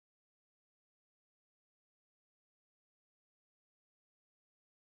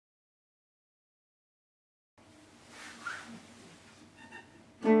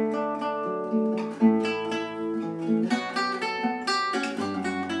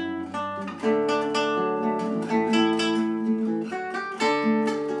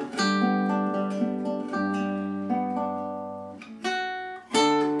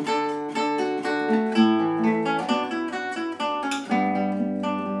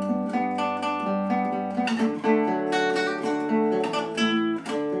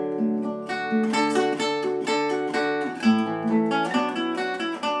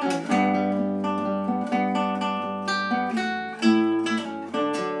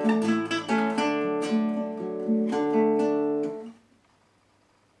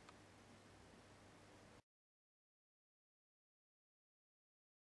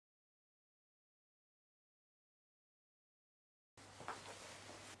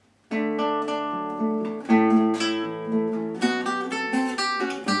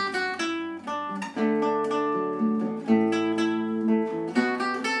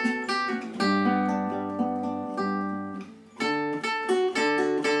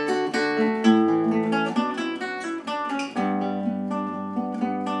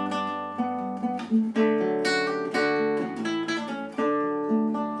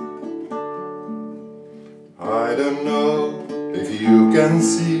I don't know if you can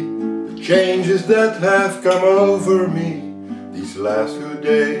see the changes that have come over me. These last few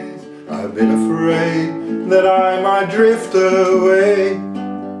days I've been afraid that I might drift away.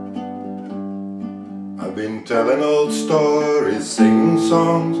 I've been telling old stories, singing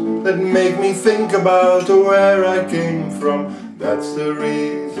songs that make me think about where I came from. That's the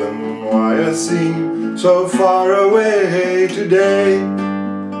reason why I seem so far away today.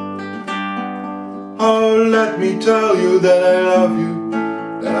 Oh, let me tell you that I love you,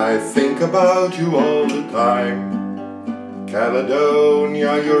 that I think about you all the time.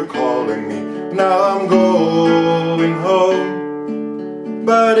 Caledonia, you're calling me, now I'm going home.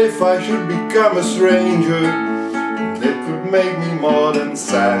 But if I should become a stranger, it would make me more than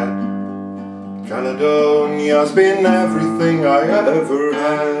sad. Caledonia's been everything I ever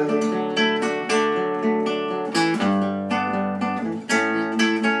had.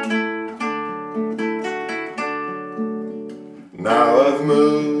 Now I've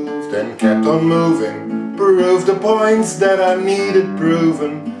moved and kept on moving, proved the points that I needed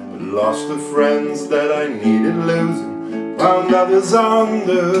proven, lost the friends that I needed losing, found others on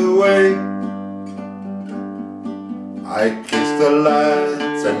the way. I kissed the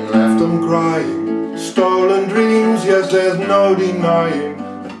lads and left them crying, stolen dreams, yes, there's no denying.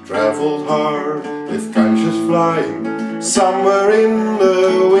 I travelled hard with conscience flying, somewhere in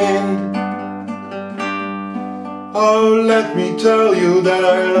the wind. Oh, let me tell you that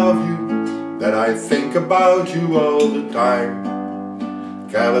I love you, that I think about you all the time.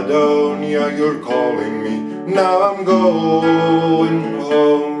 Caledonia, you're calling me, now I'm going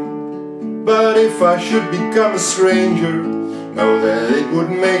home. But if I should become a stranger, know that it would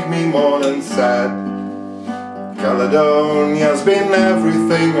make me more than sad. Caledonia's been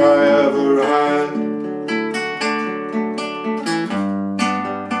everything I ever had.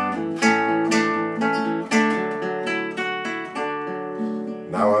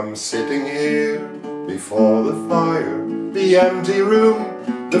 Now I'm sitting here before the fire, the empty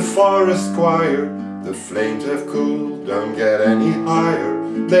room, the forest choir. The flames have cooled, don't get any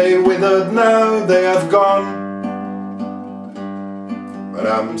higher. They withered now, they have gone. But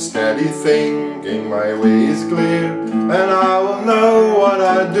I'm steady thinking my way is clear, and I will know what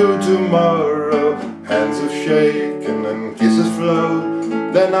I do tomorrow. Hands have shaken and kisses flow,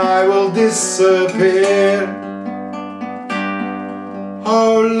 then I will disappear.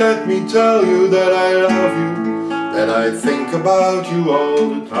 Oh, let me tell you that I love you, that I think about you all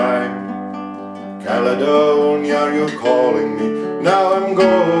the time. Caledonia, you're calling me, now I'm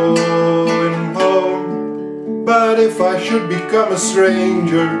going home. But if I should become a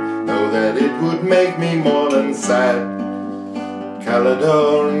stranger, know that it would make me more than sad.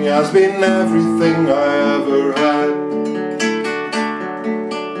 Caledonia's been everything I ever had.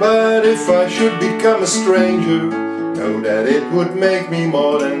 But if I should become a stranger, know that it would make me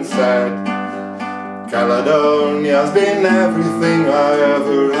more than sad. Caledonia's been everything I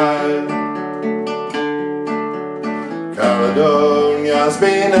ever had. Caledonia's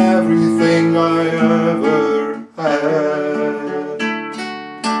been everything I ever had.